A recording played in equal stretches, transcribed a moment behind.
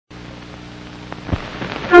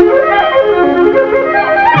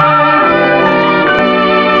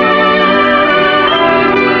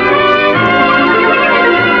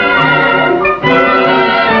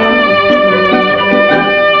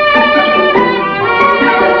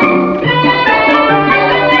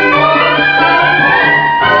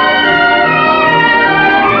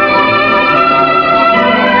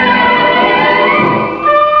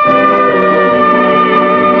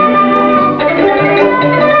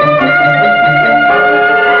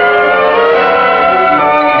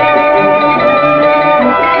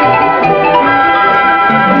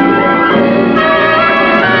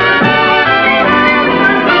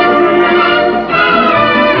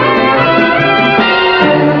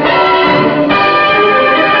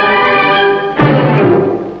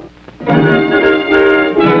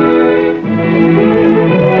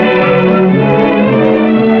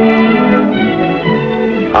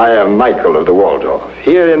Of the Waldorf.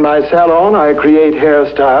 Here in my salon, I create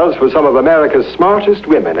hairstyles for some of America's smartest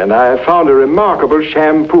women, and I have found a remarkable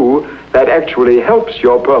shampoo that actually helps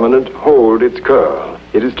your permanent hold its curl.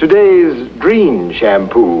 It is today's Dream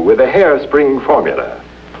Shampoo with a hairspring formula.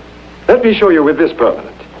 Let me show you with this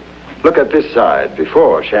permanent. Look at this side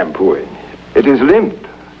before shampooing. It is limp,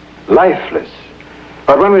 lifeless.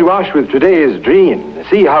 But when we wash with today's Dream,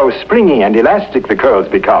 see how springy and elastic the curls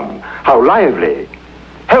become, how lively.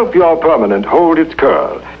 Help your permanent hold its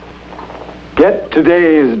curl. Get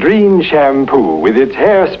today's Dream Shampoo with its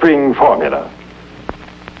hairspring formula.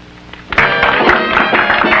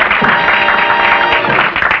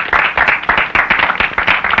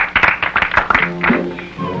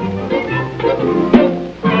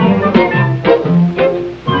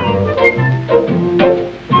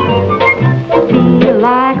 Feel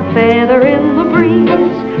like a feather in the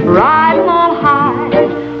breeze, riding on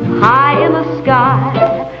high in the sky.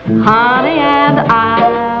 Honey, and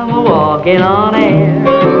I'm walking on air.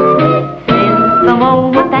 Since the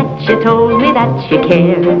moment that you told me that you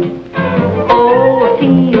cared. Oh, I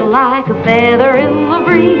feel like a feather in the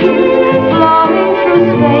breeze, floating through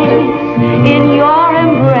space in your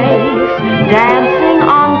embrace, dancing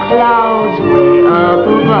on clouds way up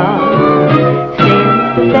above. Since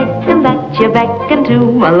the second that you beckoned to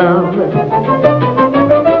my love,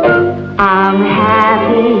 I'm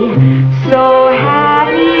happy, so happy.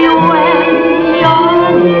 When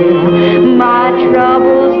you're near, my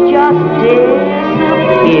troubles just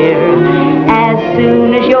disappear. As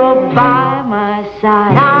soon as you're by my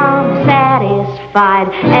side, I'm satisfied,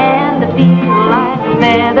 and I feel like a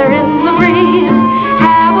feather in the breeze,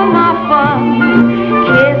 having my fun,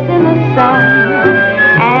 kissing the sun,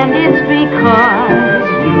 and it's because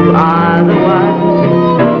you are the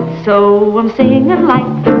one. So I'm singing like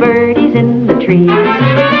the birdies in the trees.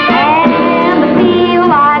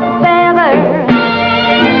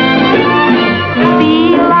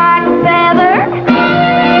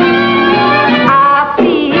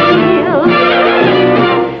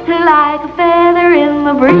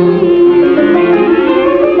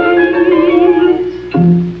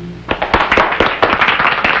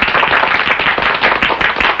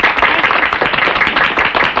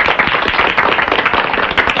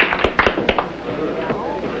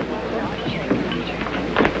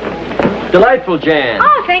 Delightful, Jan.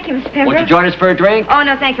 Oh, thank you, Mr. Pembroke. Won't you join us for a drink? Oh,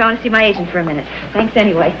 no, thank you. I want to see my agent for a minute. Thanks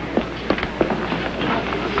anyway.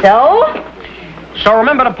 So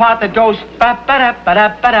remember the part that goes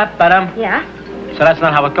ba-ba-da-ba-da-ba-da-ba-dum? Yeah? So that's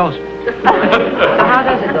not how it goes. So how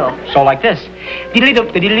does it go? So like this. Diddly-dum,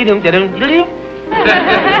 diddly-dum, diddly-dum, diddly-dum.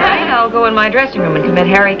 I think I'll go in my dressing room and commit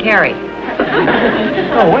Harry Carey.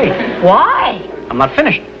 Oh, wait. Why? I'm not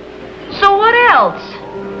finished. So what else?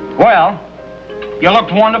 Well, you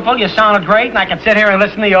looked wonderful, you sounded great, and I could sit here and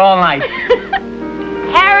listen to you all night.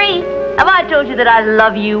 Harry, have I told you that I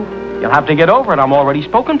love you? You'll have to get over it. I'm already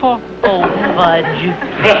spoken for. Oh, fudge.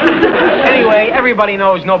 Anyway, everybody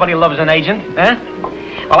knows nobody loves an agent, eh?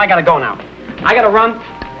 Well, I gotta go now. I gotta run.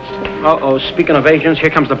 Uh-oh, speaking of agents,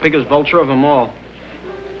 here comes the biggest vulture of them all.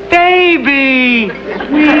 Baby!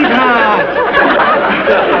 Sweetheart!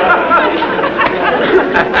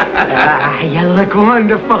 You look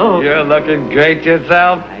wonderful. You're looking great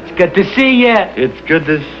yourself. It's good to see you. It's good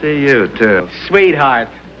to see you, too. Sweetheart.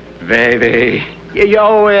 Baby.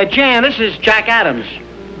 Jan, this is Jack Adams.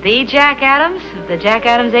 The Jack Adams? The Jack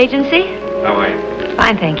Adams Agency? Oh, wait.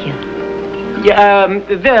 Fine, thank you.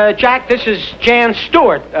 Jack, this is Jan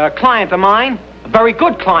Stewart, a client of mine. A very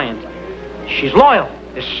good client. She's loyal.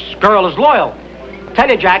 This girl is loyal. I tell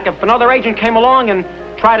you, Jack, if another agent came along and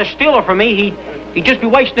tried to steal her from me, he'd just be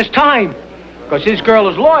wasting his time. Because his girl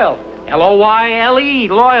is loyal. L-O-Y-L-E,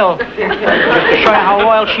 loyal. Just to show you how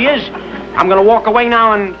loyal she is, I'm going to walk away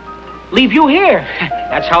now and leave you here.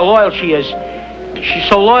 That's how loyal she is. She's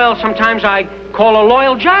so loyal, sometimes I call her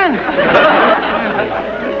Loyal Jan.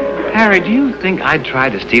 Harry, do you think I'd try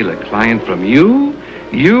to steal a client from you?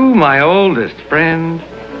 You, my oldest friend.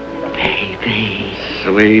 Baby.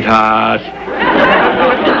 Sweetheart.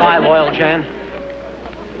 Bye, Loyal Jan.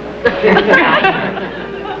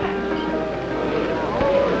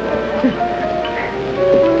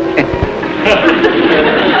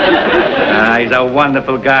 He's a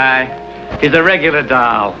wonderful guy. He's a regular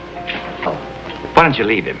doll. Why don't you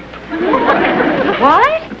leave him?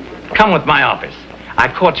 What? Come with my office. I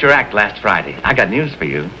caught your act last Friday. I got news for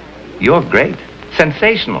you. You're great.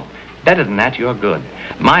 Sensational. Better than that, you're good.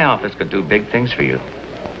 My office could do big things for you.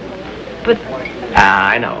 But...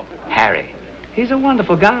 I know. Harry. He's a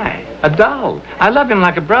wonderful guy. A doll. I love him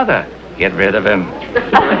like a brother. Get rid of him.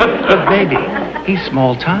 But baby, he's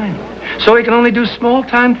small time. So he can only do small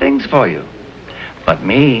time things for you. But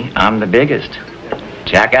me, I'm the biggest.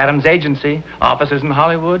 Jack Adams Agency. Offices in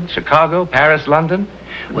Hollywood, Chicago, Paris, London.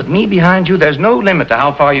 With me behind you, there's no limit to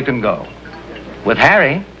how far you can go. With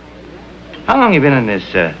Harry, how long you been in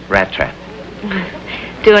this rat trap?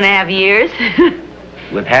 2.5 years.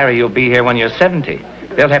 With Harry, you'll be here when you're 70.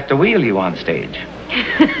 They'll have to wheel you on stage.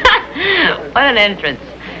 What an entrance.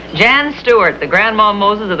 Jan Stewart, the Grandma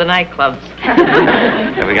Moses of the nightclubs.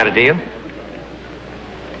 Have we got a deal?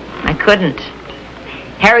 I couldn't.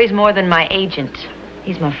 Harry's more than my agent.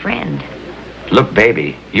 He's my friend. Look,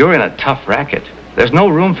 baby, you're in a tough racket. There's no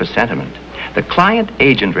room for sentiment. The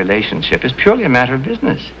client-agent relationship is purely a matter of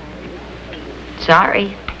business.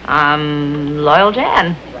 Sorry. I'm Loyal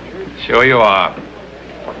Jan. Sure you are.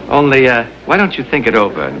 Only, why don't you think it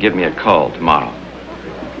over and give me a call tomorrow?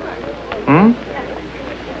 Hmm?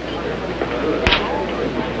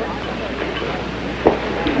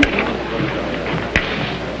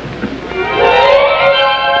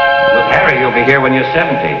 With Harry, you'll be here when you're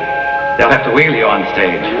 70. They'll have to wheel you on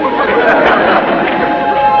stage.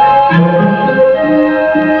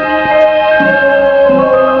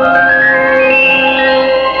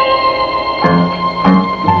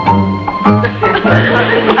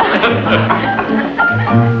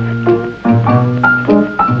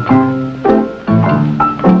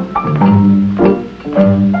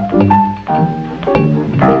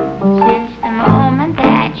 Since the moment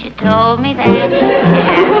that you told me that you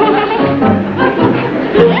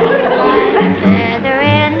feather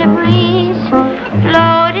in the breeze,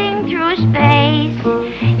 floating through space,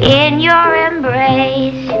 in your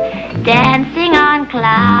embrace, dancing on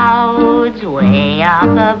clouds way up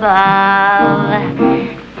above.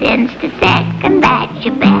 Since the second that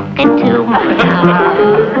you beckoned to my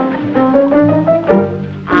love,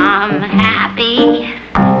 I'm happy,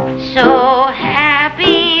 so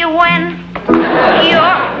happy when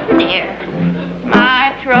you're near.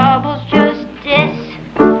 My troubles just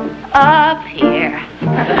disappear.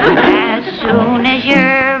 As soon as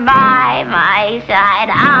you're by my side,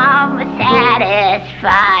 I'm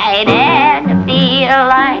satisfied and feel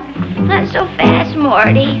like I'm so fast,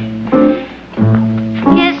 Morty.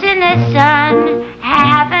 Kissing the sun,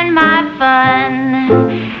 having my fun,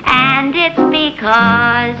 and it's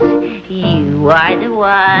because you are the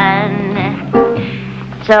one.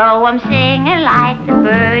 So I'm singing like the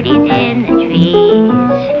birdies in the trees,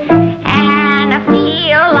 and I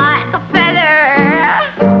feel like a feather.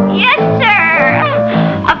 Yes, sir,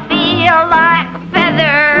 I feel like a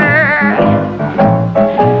feather.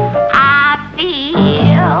 I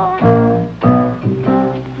feel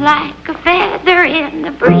like a feather in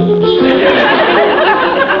the breeze.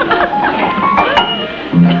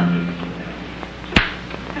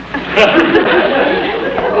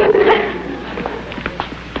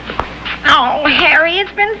 Oh, Harry,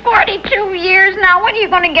 it's been 42 years now. When are you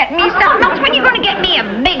going to get me something else? When are you going to get me a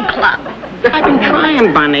big club? I've been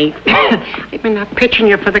trying, Bunny. I've been pitching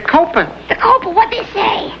you for the Copa. The Copa, what'd they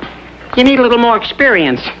say? You need a little more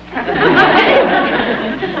experience.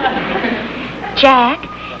 Jack,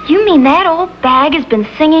 you mean that old bag has been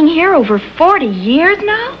singing here over 40 years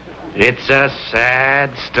now? It's a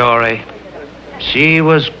sad story. She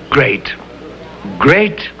was great.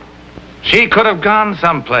 Great. She could have gone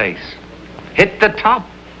someplace. Hit the top.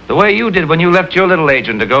 The way you did when you left your little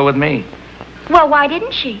agent to go with me. Well, why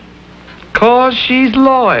didn't she? 'Cause she's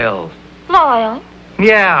loyal. Loyal?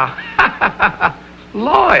 Yeah.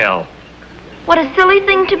 Loyal. What a silly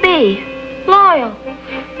thing to be. Loyal.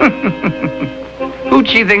 Who'd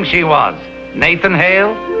she think she was? Nathan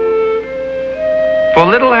Hale? For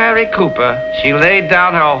little Harry Cooper, she laid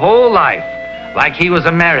down her whole life like he was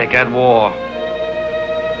America at war.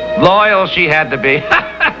 Loyal she had to be.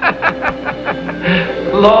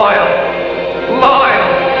 Loyal. Loyal.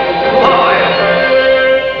 Loyal.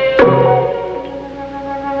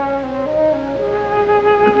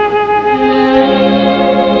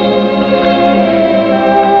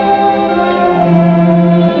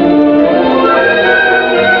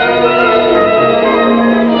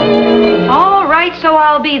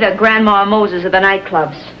 I'll be the Grandma Moses of the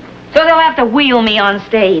nightclubs. So they'll have to wheel me on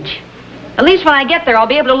stage. At least when I get there, I'll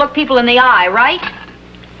be able to look people in the eye, right?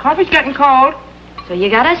 Coffee's getting cold. So you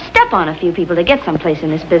gotta step on a few people to get someplace in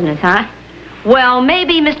this business, huh? Well,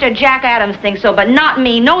 maybe Mr. Jack Adams thinks so, but not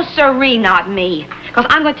me. No siree, not me. Because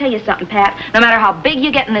I'm going to tell you something, Pat. No matter how big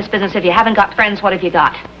you get in this business, if you haven't got friends, what have you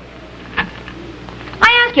got?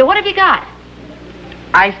 I ask you, what have you got?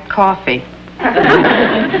 Iced coffee.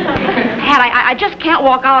 Pat, I just can't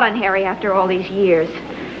walk out on Harry after all these years.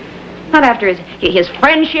 Not after his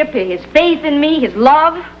friendship, his faith in me, his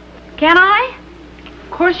love. Can I?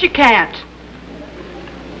 Of course you can't.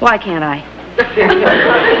 Why can't I? The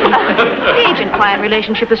agent-client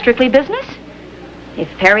relationship is strictly business. If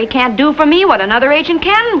Harry can't do for me what another agent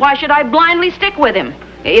can, why should I blindly stick with him?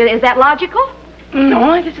 Is that logical?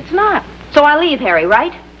 No, I guess it's not. So I leave Harry,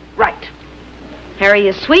 right? Right. Harry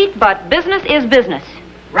is sweet, but business is business.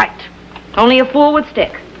 Right. Only a fool would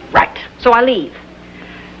stick. Right. So I leave.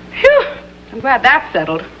 Phew. I'm glad that's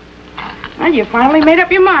settled. Well, you finally made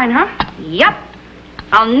up your mind, huh? Yep.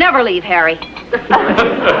 I'll never leave Harry.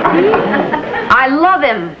 I love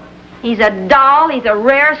him. He's a doll. He's a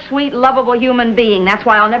rare, sweet, lovable human being. That's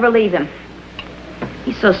why I'll never leave him.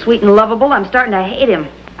 He's so sweet and lovable, I'm starting to hate him.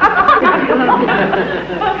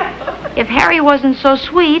 If Harry wasn't so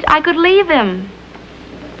sweet, I could leave him.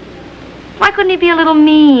 Why couldn't he be a little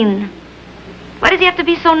mean? Why does he have to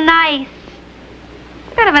be so nice?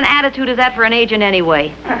 What kind of an attitude is that for an agent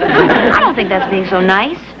anyway? I don't think that's being so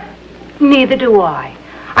nice. Neither do I.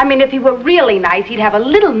 I mean, if he were really nice, he'd have a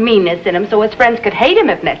little meanness in him so his friends could hate him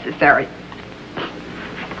if necessary.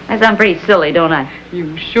 I sound pretty silly, don't I?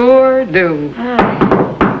 You sure do.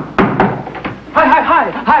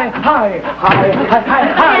 Hi.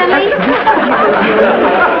 Stanley?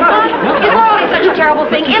 Is loyalty such a terrible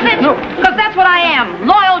thing, is it? Because that's what I am,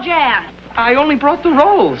 loyal Jan. I only brought the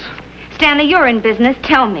rolls. Stanley, you're in business.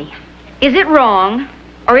 Tell me, is it wrong,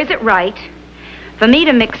 or is it right, for me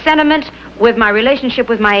to mix sentiment with my relationship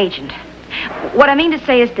with my agent? What I mean to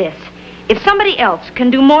say is this. If somebody else can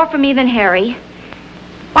do more for me than Harry,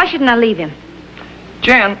 why shouldn't I leave him?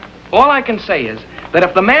 Jan, all I can say is that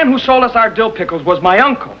if the man who sold us our dill pickles was my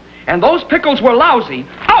uncle, and those pickles were lousy,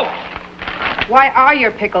 Why are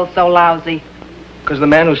your pickles so lousy? Because the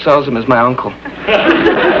man who sells them is my uncle.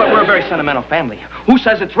 But we're a very sentimental family. Who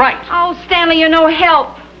says it's right? Oh, Stanley, you're no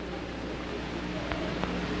help.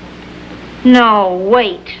 No,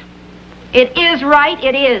 wait. It is right,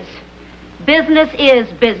 it is. Business is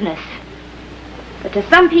business. But to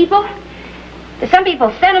some people,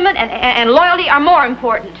 sentiment and loyalty are more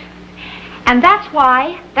important. And that's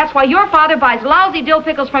why your father buys lousy dill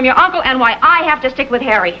pickles from your uncle and why I have to stick with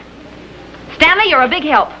Harry. Stanley, you're a big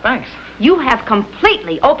help. Thanks. You have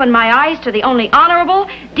completely opened my eyes to the only honorable,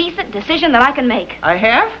 decent decision that I can make. I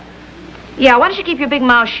have? Yeah, why don't you keep your big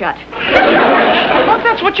mouth shut? Well,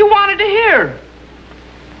 that's what you wanted to hear.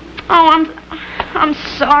 Oh, I'm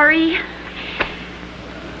sorry.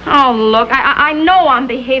 Oh, look, I know I'm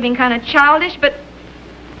behaving kind of childish, but...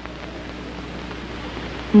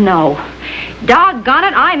 No. Doggone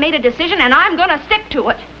it, I made a decision, and I'm going to stick to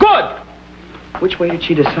it. Good. Which way did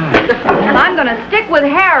she decide? And I'm going to stick with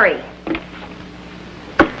Harry.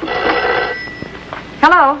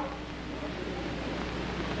 Hello?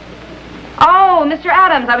 Oh, Mr.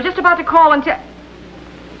 Adams, I was just about to call and tell...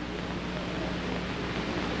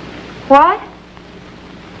 What?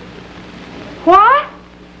 What?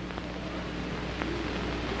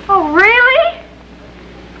 Oh, really?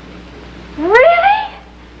 Really?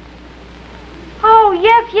 Oh,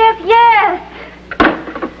 yes.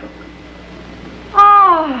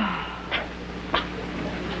 Oh.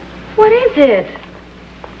 What is it?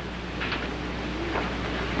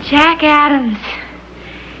 Jack Adams.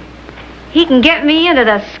 He can get me into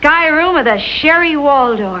the sky room of the Sherry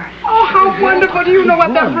Waldorf. Oh, how wonderful. Do you know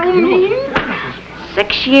what that room means?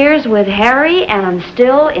 6 years with Harry, and I'm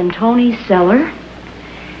still in Tony's cellar.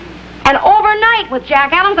 And overnight with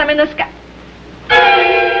Jack Adams, I'm in the sky.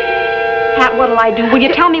 Pat, what'll I do? Will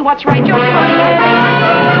you tell me what's right, Joe?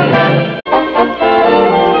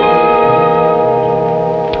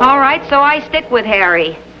 All right, so I stick with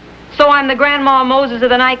Harry. So I'm the Grandma Moses of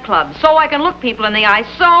the nightclub. So I can look people in the eye.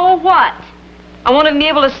 So what? I won't even be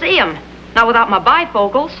able to see them. Not without my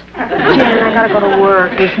bifocals. Jan, I gotta go to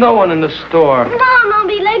work. There's no one in the store. Mom, I'll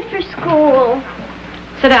be late for school.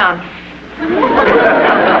 Sit down.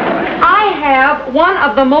 I have one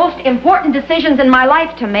of the most important decisions in my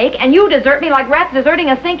life to make, and you desert me like rats deserting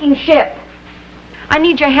a sinking ship. I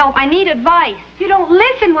need your help. I need advice. You don't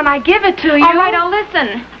listen when I give it to you. All right, I'll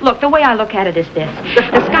listen. Look, the way I look at it is this.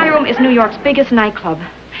 The Sky Room is New York's biggest nightclub.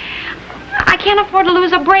 I can't afford to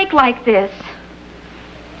lose a break like this.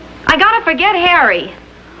 I gotta forget Harry.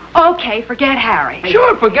 Okay, forget Harry.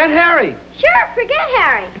 Sure, forget Harry. Sure, forget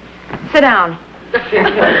Harry. Sit down.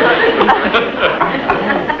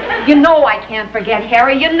 You know I can't forget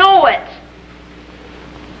Harry. You know it.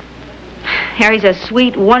 Harry's a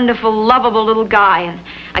sweet, wonderful, lovable little guy, and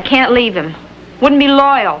I can't leave him. Wouldn't be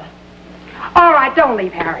loyal. All right, don't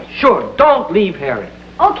leave Harry. Sure, don't leave Harry.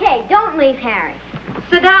 Okay, don't leave Harry.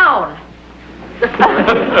 Sit down.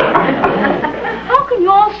 How can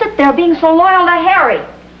you all sit there being so loyal to Harry?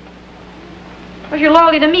 Where's your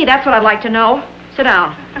loyalty to me? That's what I'd like to know. Sit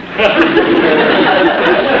down. I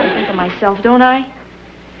think of myself, don't I?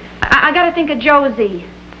 I gotta think of Josie.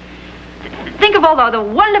 Think of all the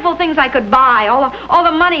wonderful things I could buy, all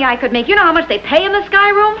the money I could make. You know how much they pay in the Sky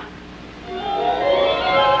Room?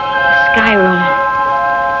 Sky Room.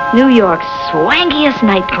 New York's swankiest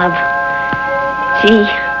nightclub. See,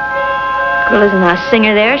 girl isn't a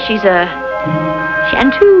singer there. She's a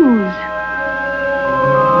chanteuse.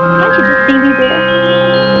 Can't you just see me there?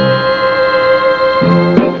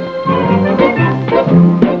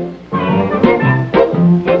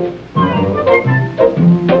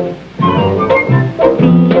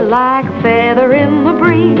 Feel like a feather in the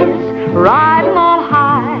breeze, riding on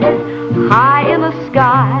high in the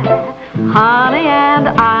sky, honey, and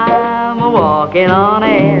I'm walking on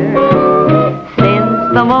air.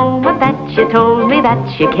 Since the moment that you told me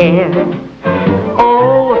that you cared,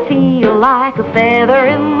 oh, I feel like a feather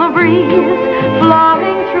in the breeze,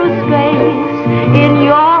 floating through space in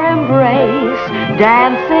your embrace,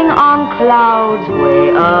 dancing on clouds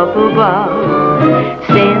way up above.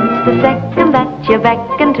 Since the second that you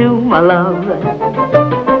beckoned to my love,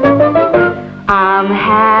 I'm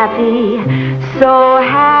happy, so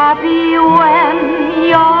happy when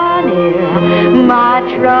you're near. My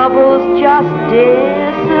troubles just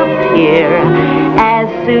disappear. As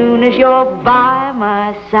soon as you're by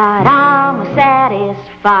my side, I'm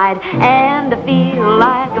satisfied, and I feel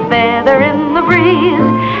like a feather in the breeze,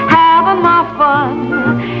 having my fun,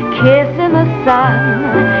 kissing the sun,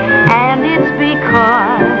 and it's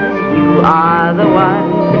because you are the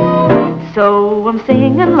one. So I'm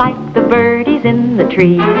singing like the birdies in the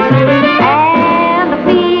trees, and I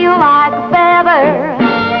feel like a feather,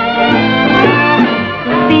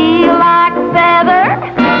 feel like a feather.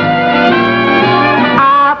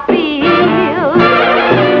 I feel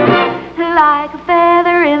like a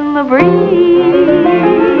feather in the breeze.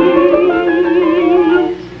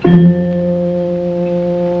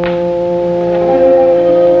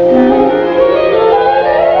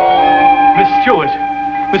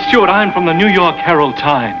 Miss Stewart, I'm from the New York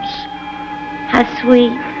Herald-Times. How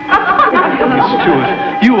sweet. Miss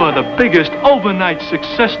Stewart, you are the biggest overnight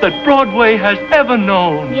success that Broadway has ever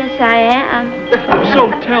known. Yes, I am. So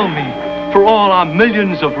tell me, for all our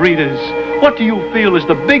millions of readers, what do you feel is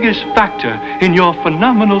the biggest factor in your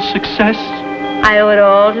phenomenal success? I owe it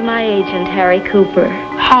all to my agent, Harry Cooper.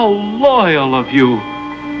 How loyal of you.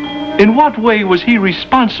 In what way was he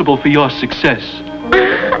responsible for your success?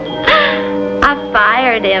 I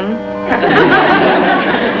fired him.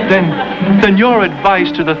 Then your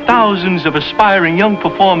advice to the thousands of aspiring young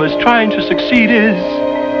performers trying to succeed is?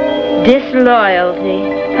 Disloyalty.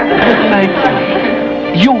 Thank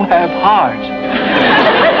you. You have heart.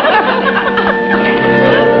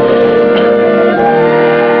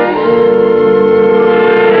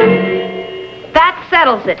 That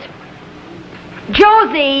settles it.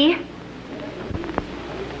 Josie!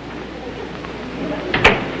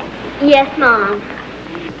 Yes, Mom.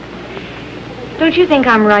 Don't you think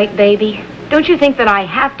I'm right, baby? Don't you think that I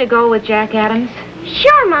have to go with Jack Adams?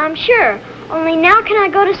 Sure, Mom, sure. Only now can I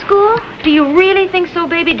go to school? Do you really think so,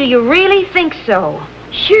 baby? Do you really think so?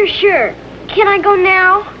 Sure. Can I go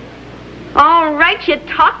now? All right, you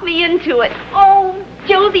talked me into it. Oh,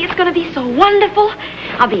 Josie, it's going to be so wonderful.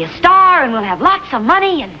 I'll be a star, and we'll have lots of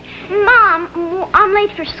money, and... Mom, I'm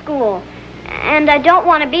late for school. And I don't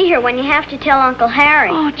want to be here when you have to tell Uncle Harry.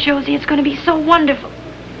 Oh, Josie, it's going to be so wonderful.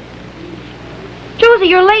 Josie,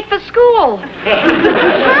 you're late for school. You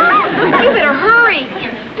better hurry.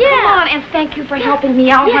 Yeah. Come on, and thank you for helping me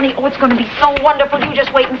out, honey. Oh, it's going to be so wonderful. You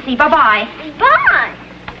just wait and see. Bye-bye. Bye.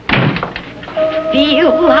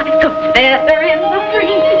 Feel like a feather in the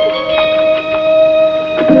breeze.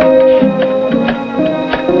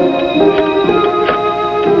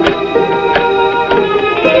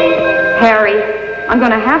 Harry, I'm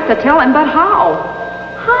going to have to tell him, but how?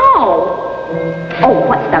 How? Oh,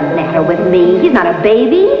 what's the matter with me? He's not a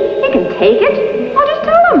baby. He can take it. I'll just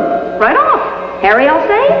tell him. Right off. Harry, I'll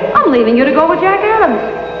say, I'm leaving you to go with Jack Adams.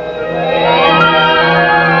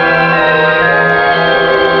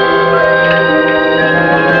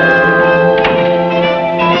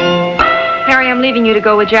 leaving you to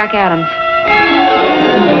go with Jack Adams.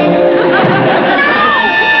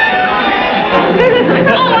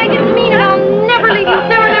 Oh, I didn't mean it. I'll never leave you.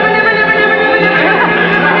 Never, never, never, never, never, never, never,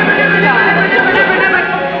 never.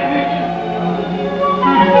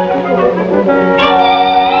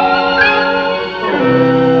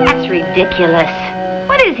 That's ridiculous.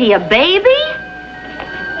 What is he, a baby?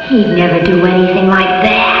 He'd never do anything like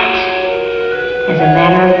that. As a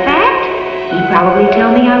matter of fact, he'd probably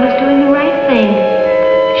tell me I was doing the right thing.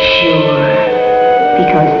 Sure.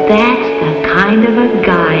 Because that's the kind of a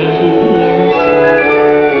guy he is.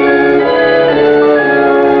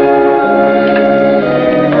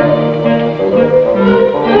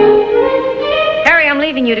 Harry, I'm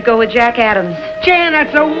leaving you to go with Jack Adams. Jan,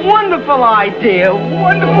 that's a wonderful idea. Wonderful,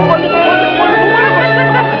 wonderful, wonderful,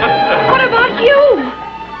 wonderful. What about you?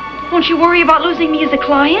 Won't you worry about losing me as a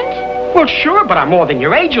client? Well, sure, but I'm more than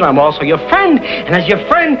your agent. I'm also your friend. And as your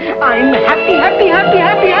friend, I'm happy, happy, happy,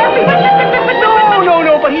 happy, happy.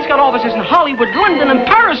 No, but he's got offices in Hollywood, London, and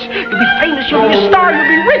Paris. You'll be famous, you'll be a star, you'll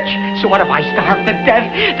be rich. So what if I starve to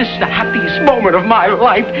death? This is the happiest moment of my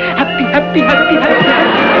life. Happy, happy, happy, happy,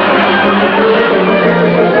 happy.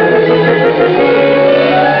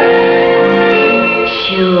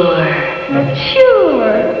 Sure.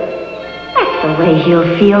 That's the way he'll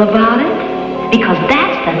feel about it. Because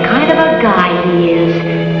that's the kind of a guy he is.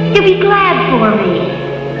 He'll be glad for me.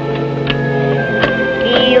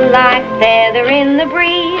 Feel like feather in the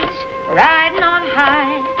breeze, riding on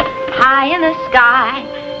high in the sky.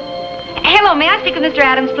 Hello, may I speak with Mr.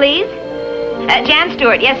 Adams, please? Jan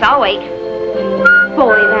Stewart, yes, I'll wait.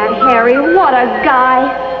 Boy, that Harry, what a guy.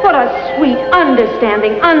 What a sweet,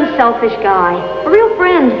 understanding, unselfish guy. A real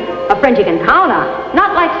friend. A friend you can count on.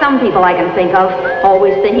 Not like some people I can think of,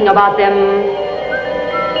 always thinking about themselves.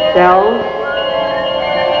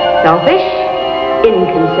 Selfish,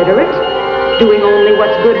 inconsiderate, doing only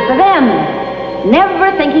what's good for them.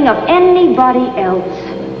 Never thinking of anybody else.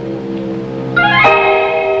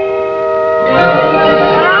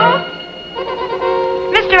 Hello?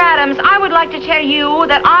 Mr. Adams, I would like to tell you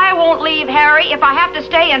that I won't leave Harry if I have to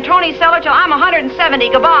stay in Tony's cellar till I'm 170.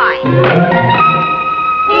 Goodbye.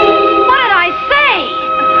 What did I say?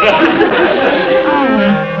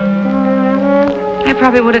 I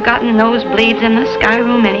probably would have gotten nosebleeds in the sky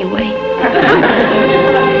room anyway.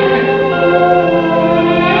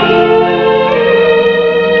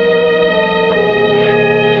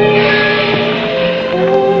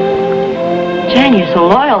 Jan, you're so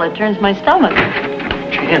loyal, it turns my stomach.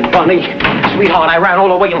 Jan, Bunny, sweetheart, I ran all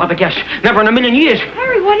the way, you'll never guess. Never in a million years.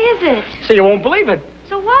 Harry, what is it? So you won't believe it.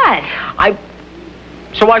 So what?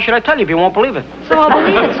 So why should I tell you if you won't believe it? So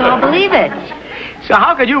I'll believe it. So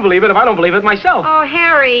how could you believe it if I don't believe it myself? Oh,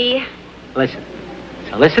 Harry. Listen.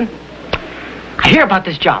 I hear about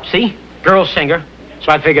this job, see? Girl singer.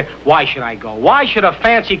 So I figure, why should I go? Why should a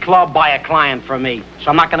fancy club buy a client for me? So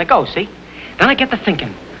I'm not going to go, see? Then I get to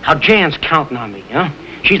thinking how Jan's counting on me, huh?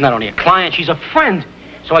 She's not only a client, she's a friend.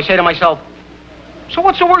 So I say to myself, so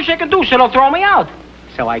what's the worst they can do? So they'll throw me out.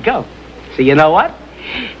 So I go. So you know what?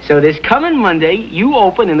 So this coming Monday, you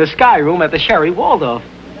open in the Sky Room at the Sherry Waldorf.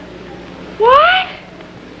 What?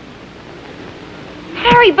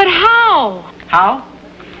 Harry, but how? How?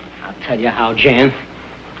 I'll tell you how, Jan.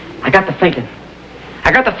 I got to thinking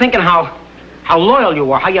how loyal you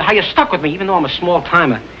were, how you stuck with me, even though I'm a small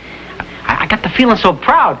timer. I got to feeling so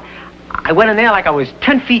proud. I went in there like I was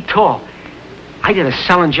 10 feet tall. I did a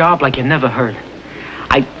selling job like you never heard.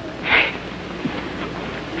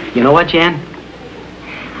 You know what, Jan?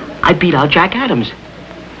 I beat out Jack Adams.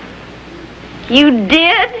 You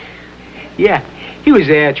did? Yeah, he was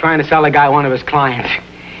there trying to sell a guy one of his clients.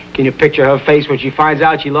 Can you picture her face when she finds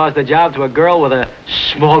out she lost the job to a girl with a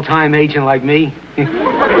small-time agent like me?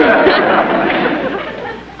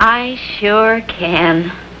 I sure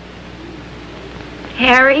can.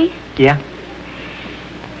 Harry? Yeah?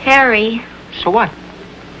 Harry. So what?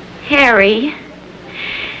 Harry.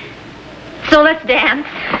 So let's dance.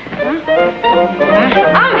 Huh?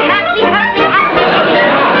 I'm happy.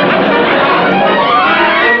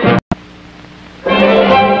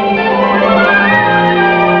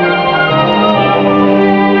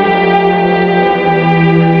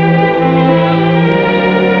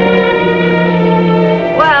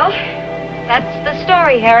 Well, that's the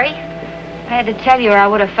story, Harry. I had to tell you or I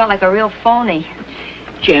would have felt like a real phony.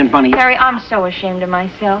 Jan, Bunny. Harry, I'm so ashamed of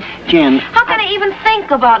myself. Jan. How can I even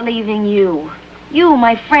think about leaving you? You,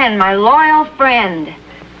 my friend, my loyal friend.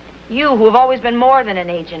 You, who have always been more than an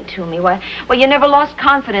agent to me. Well, you never lost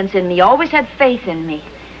confidence in me. You always had faith in me.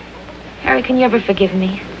 Harry, can you ever forgive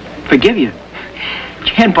me? Forgive you?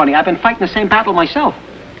 Jan, Bunny, I've been fighting the same battle myself.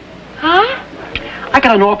 Huh? I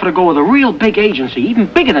got an offer to go with a real big agency, even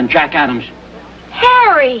bigger than Jack Adams.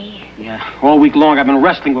 Harry! Yeah, all week long I've been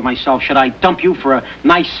wrestling with myself. Should I dump you for a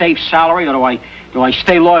nice, safe salary, or do I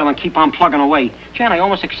stay loyal and keep on plugging away? Jan, I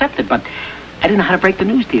almost accepted, but I didn't know how to break the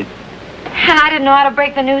news to you. And I didn't know how to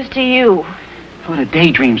break the news to you. What the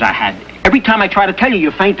daydreams I had. Every time I tried to tell you,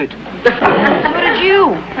 you fainted. So did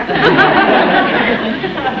you.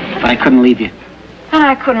 But I couldn't leave you. And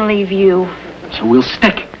I couldn't leave you. So we'll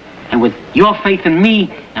stick. And with your faith in me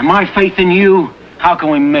and my faith in you, how can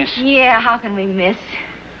we miss? Yeah, how can we miss?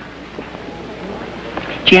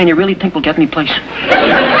 Jan, you really think we'll get any place?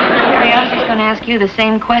 Harry, I was just going to ask you the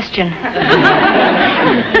same question.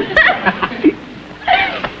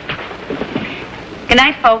 Good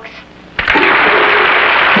night, folks.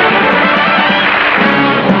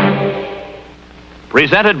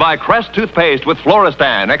 Presented by Crest Toothpaste with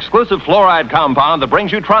Floristan, exclusive fluoride compound that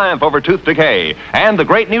brings you triumph over tooth decay. And the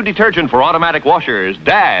great new detergent for automatic washers,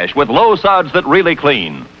 Dash, with low suds that really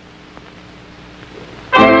clean.